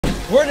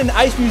We're in an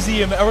ice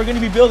museum and we're gonna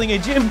be building a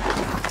gym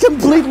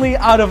completely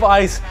out of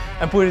ice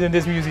and put it in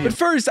this museum. But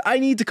first, I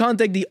need to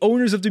contact the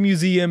owners of the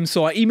museum,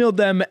 so I emailed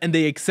them and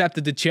they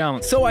accepted the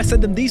challenge. So I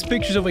sent them these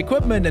pictures of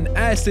equipment and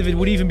asked if it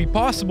would even be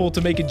possible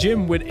to make a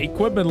gym with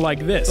equipment like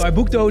this. So I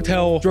booked a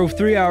hotel, drove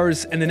 3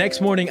 hours, and the next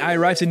morning I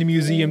arrived in the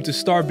museum to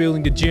start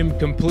building the gym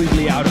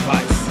completely out of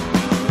ice.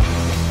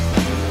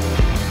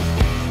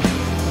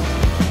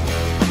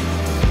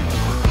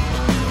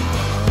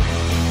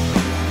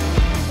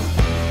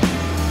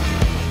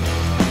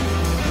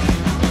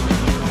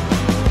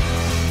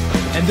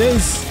 And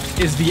this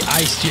is the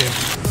ice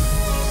gym.